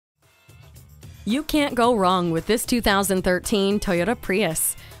You can't go wrong with this 2013 Toyota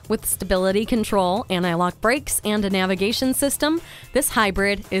Prius. With stability control, anti-lock brakes, and a navigation system, this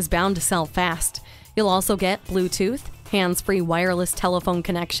hybrid is bound to sell fast. You'll also get Bluetooth, hands-free wireless telephone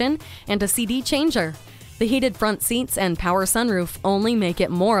connection, and a CD changer. The heated front seats and power sunroof only make it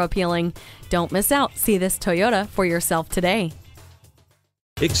more appealing. Don't miss out. See this Toyota for yourself today.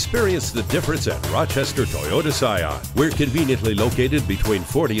 Experience the difference at Rochester Toyota Scion. We're conveniently located between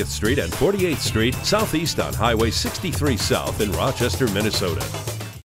 40th Street and 48th Street, southeast on Highway 63 South in Rochester, Minnesota.